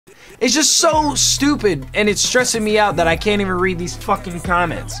It's just so stupid, and it's stressing me out that I can't even read these fucking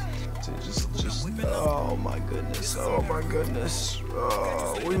comments. Oh my goodness, oh my goodness.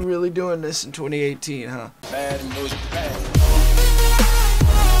 Oh, we really doing this in 2018, huh? Bad news, bad.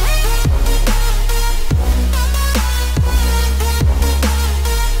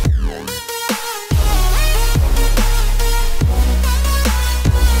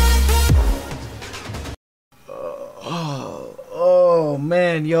 Oh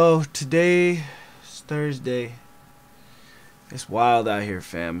man, yo, today is Thursday. It's wild out here,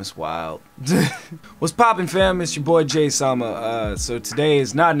 fam. It's wild. What's poppin', fam? It's your boy JustJaySama. So today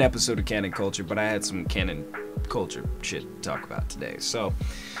is not an episode of Canon Culture, but I had some Canon Culture shit to talk about today. So,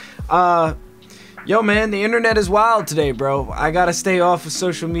 yo, man, the internet is wild today, bro. I gotta stay off of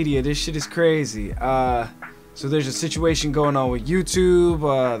social media. This shit is crazy. So there's a situation going on with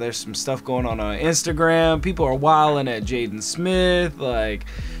YouTube. There's some stuff going on Instagram. People are wilding at Jaden Smith. Like,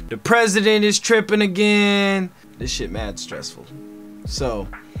 the president is tripping again. This shit mad stressful. So,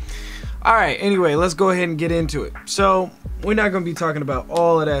 alright, anyway, let's go ahead and get into it. So, we're not going to be talking about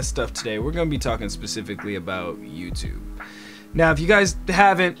all of that stuff today. We're going to be talking specifically about YouTube. Now, if you guys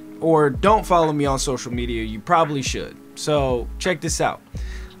haven't or don't follow me on social media, you probably should. So, check this out.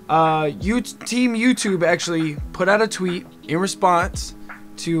 Team YouTube actually put out a tweet in response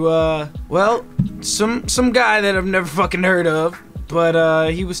to, well, some guy that I've never fucking heard of.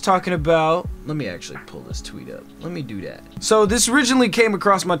 But he was talking about, let me actually pull this tweet up. Let me do that. So this originally came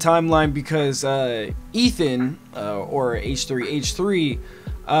across my timeline because Ethan, or H3H3,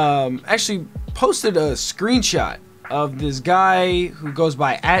 actually posted a screenshot of this guy who goes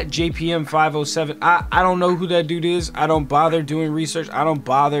by @JPM507. I don't know who that dude is. I don't bother doing research. I don't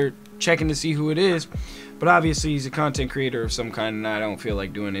bother checking to see who it is. But obviously he's a content creator of some kind and I don't feel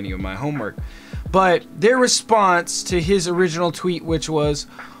like doing any of my homework. But their response to his original tweet, which was,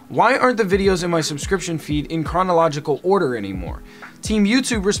 why aren't the videos in my subscription feed in chronological order anymore? Team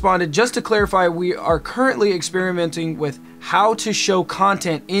YouTube responded, just to clarify, we are currently experimenting with how to show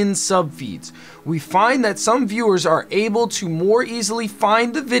content in subfeeds. We find that some viewers are able to more easily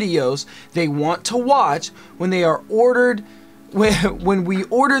find the videos they want to watch when they are ordered, when we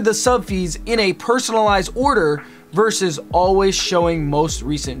order the subfeeds in a personalized order versus always showing most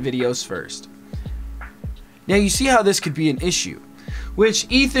recent videos first. Now you see how this could be an issue, which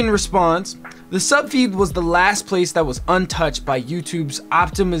Ethan responds, the subfeed was the last place that was untouched by YouTube's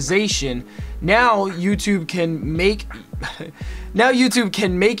optimization. Now YouTube can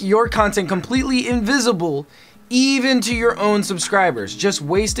make your content completely invisible even to your own subscribers. Just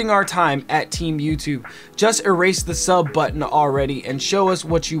wasting our time at Team YouTube. Just erase the sub button already and show us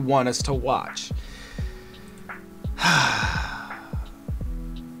what you want us to watch.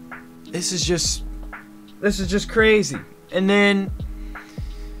 This is just crazy. And then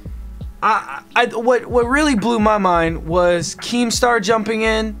what really blew my mind was Keemstar jumping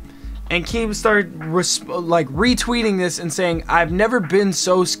in and Keemstar retweeting this and saying, I've never been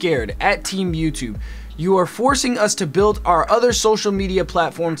so scared at Team YouTube. You are forcing us to build our other social media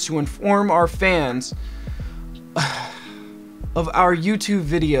platforms to inform our fans of our YouTube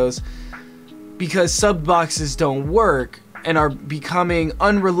videos because sub boxes don't work and are becoming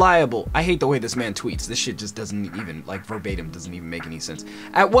unreliable. I hate the way this man tweets. This shit just doesn't even, like, verbatim, doesn't even make any sense.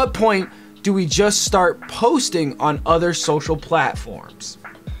 At what point do we just start posting on other social platforms?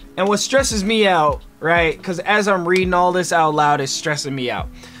 And what stresses me out, right, because as I'm reading all this out loud, it's stressing me out.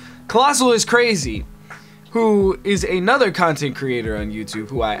 Colossal is Crazy, who is another content creator on YouTube,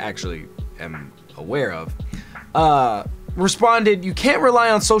 who I actually am aware of, responded, you can't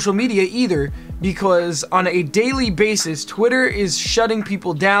rely on social media either, because on a daily basis, Twitter is shutting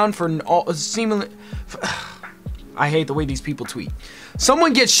people down for seemingly... I hate the way these people tweet.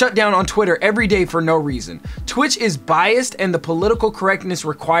 Someone gets shut down on Twitter every day for no reason. Twitch is biased and the political correctness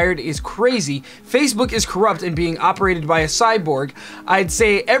required is crazy. Facebook is corrupt and being operated by a cyborg. I'd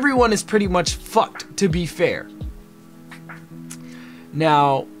say everyone is pretty much fucked, to be fair.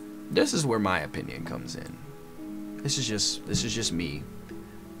 Now, this is where my opinion comes in. This is just me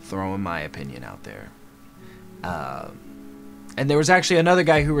throwing my opinion out there. And there was actually another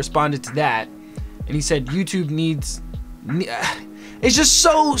guy who responded to that, and he said YouTube needs... It's just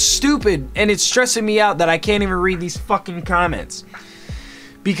so stupid, and it's stressing me out that I can't even read these fucking comments.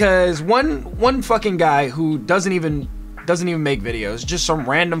 Because one fucking guy who doesn't even make videos, just some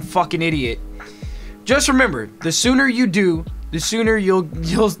random fucking idiot. Just remember, the sooner you do, the sooner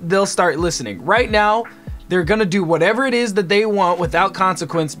they'll start listening. Right now, they're gonna do whatever it is that they want without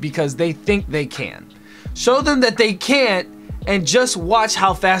consequence because they think they can. Show them that they can't, and just watch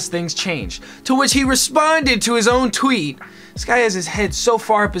how fast things change. To which he responded to his own tweet This guy has his head so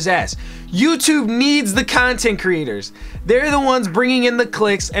far up his ass. YouTube needs the content creators. They're the ones bringing in the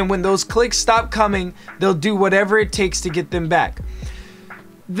clicks, and when those clicks stop coming, they'll do whatever it takes to get them back.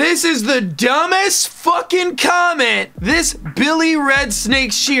 This is the dumbest fucking comment. This Billy Red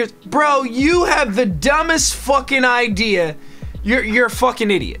Snake Shears. Bro, you have the dumbest fucking idea. You're a fucking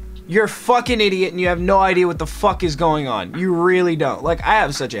idiot. You're a fucking idiot and you have no idea what the fuck is going on. You really don't. Like, I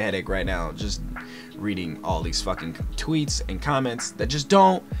have such a headache right now just reading all these fucking tweets and comments that just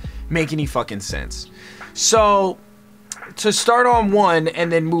don't make any fucking sense. So, to start on one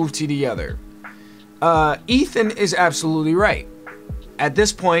and then move to the other. Ethan is absolutely right. At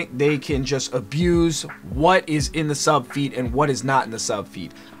this point, they can just abuse what is in the sub feed and what is not in the sub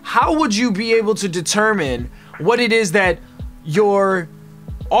feed. How would you be able to determine what it is that your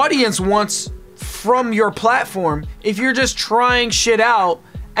audience wants from your platform if you're just trying shit out?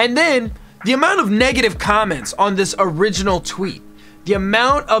 And then the amount of negative comments on this original tweet, the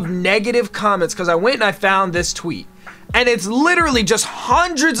amount of negative comments, because I went and I found this tweet, and it's literally just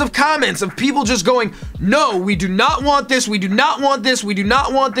hundreds of comments of people just going, no, we do not want this, we do not want this, we do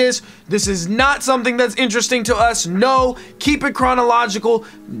not want this, this is not something that's interesting to us, no, keep it chronological.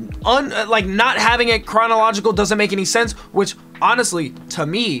 Like, not having it chronological doesn't make any sense, which honestly, to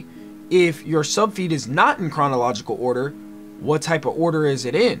me, if your subfeed is not in chronological order, what type of order is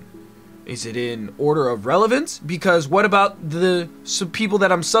it in? Is it in order of relevance? Because what about the people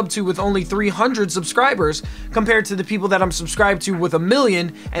that I'm sub to with only 300 subscribers compared to the people that I'm subscribed to with 1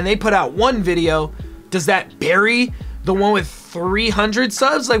 million and they put out one video? Does that bury the one with 300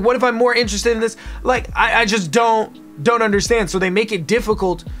 subs? Like, what if I'm more interested in this? Like, I just don't understand. So they make it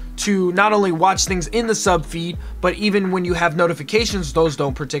difficult to not only watch things in the sub feed, but even when you have notifications, those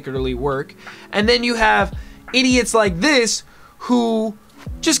don't particularly work. And then you have idiots like this who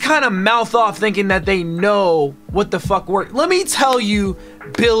just kind of mouth off thinking that they know what the fuck works. Let me tell you,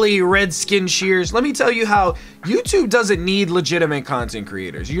 Billy Redskin Shears, let me tell you how YouTube doesn't need legitimate content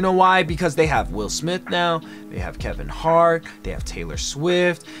creators. You know why? Because they have Will Smith now, they have Kevin Hart, they have Taylor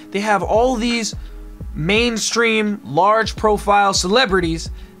Swift, they have all these mainstream, large profile celebrities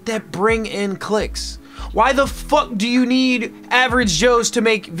that bring in clicks. Why the fuck do you need average Joes to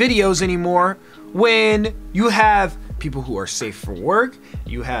make videos anymore when you have people who are safe for work,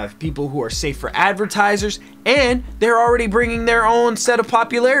 you have people who are safe for advertisers, and they're already bringing their own set of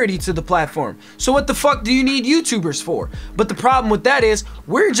popularity to the platform? So what the fuck do you need YouTubers for? But the problem with that is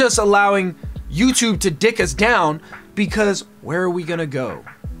we're just allowing YouTube to dick us down, because where are we gonna go?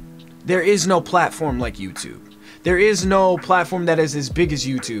 There is no platform like YouTube. There is no platform that is as big as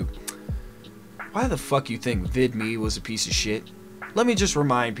YouTube. Why the fuck you think VidMe was a piece of shit? Let me just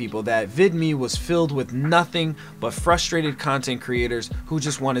remind people that VidMe was filled with nothing but frustrated content creators who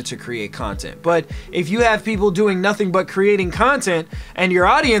just wanted to create content. But if you have people doing nothing but creating content, and your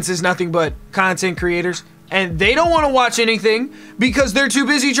audience is nothing but content creators, and they don't want to watch anything because they're too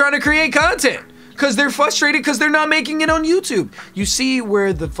busy trying to create content, because they're frustrated because they're not making it on YouTube. You see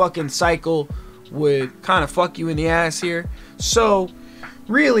where the fucking cycle would kind of fuck you in the ass here? So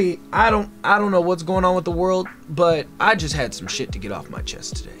really, I don't know what's going on with the world, but I just had some shit to get off my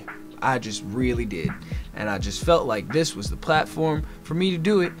chest today. I just really did. And I just felt like this was the platform for me to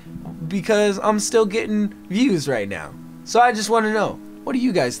do it, because I'm still getting views right now. So I just want to know, what do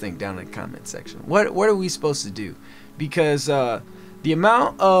you guys think down in the comment section? What are we supposed to do? Because the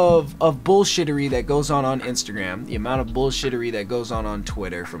amount of bullshittery that goes on Instagram, the amount of bullshittery that goes on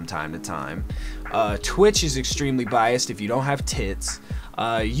Twitter from time to time, Twitch is extremely biased if you don't have tits.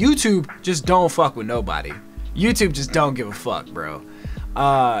 YouTube just don't fuck with nobody. YouTube just don't give a fuck, bro.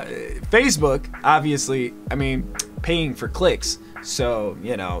 Facebook, obviously, I mean, paying for clicks, so,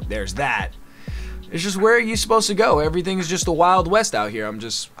 you know, there's that. It's just, where are you supposed to go? Everything is just the Wild West out here. I'm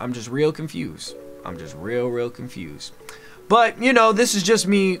just real confused. I'm just real confused. But, you know, this is just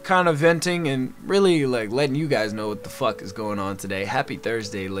me kind of venting and really, like, letting you guys know what the fuck is going on today. Happy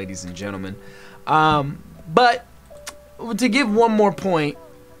Thursday, ladies and gentlemen. But to give one more point,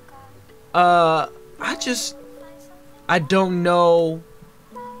 I don't know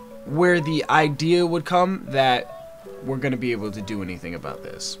where the idea would come that we're going to be able to do anything about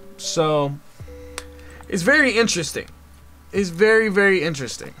this. So it's very interesting. It's very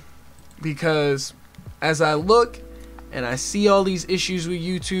interesting, because as I look and I see all these issues with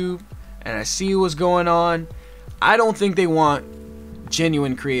YouTube and I see what's going on, I don't think they want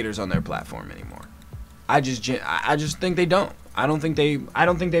genuine creators on their platform anymore. I just think they don't. I don't think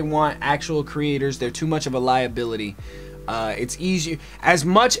they want actual creators. They're too much of a liability. It's easy, as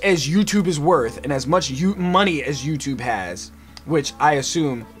much as YouTube is worth and as much money as YouTube has, which I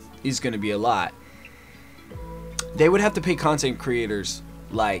assume is going to be a lot. they would have to pay content creators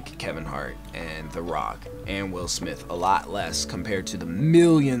like Kevin Hart and The Rock and Will Smith a lot less compared to the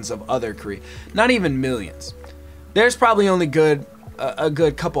millions of other not even millions. There's probably only a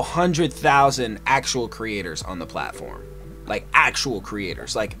good couple 100,000 actual creators on the platform. Like actual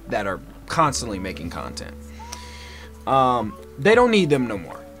creators, like that are constantly making content. They don't need them no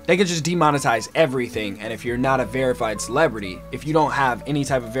more. They could just demonetize everything, and if you're not a verified celebrity, if you don't have any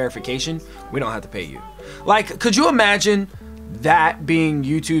type of verification, we don't have to pay you. Like, could you imagine that being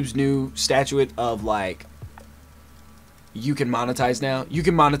YouTube's new statute of like, you can monetize now? You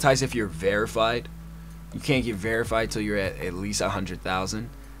can monetize if you're verified. You can't get verified till you're at least 100,000.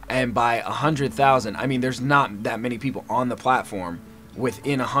 And by 100,000, I mean, there's not that many people on the platform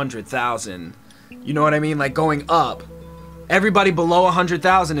within 100,000. You know what I mean? Like going up. Everybody below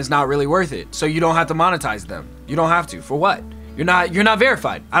 100,000 is not really worth it. So you don't have to monetize them. You don't have to. For what? You're not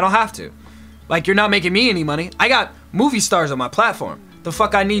verified. I don't have to. Like, you're not making me any money. I got movie stars on my platform. The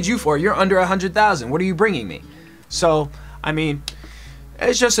fuck I need you for? You're under 100,000. What are you bringing me? So, I mean,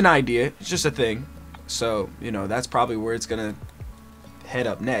 it's just an idea. It's just a thing. So, you know, that's probably where it's gonna head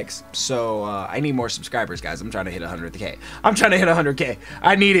up next. So, I need more subscribers, guys. I'm trying to hit 100K. I'm trying to hit 100K.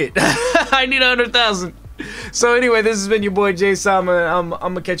 I need it. I need 100,000. So anyway, this has been your boy JustJaySama. I'm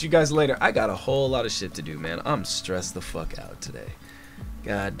gonna catch you guys later. I got a whole lot of shit to do, man. I'm stressed the fuck out today.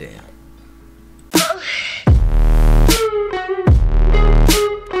 God damn.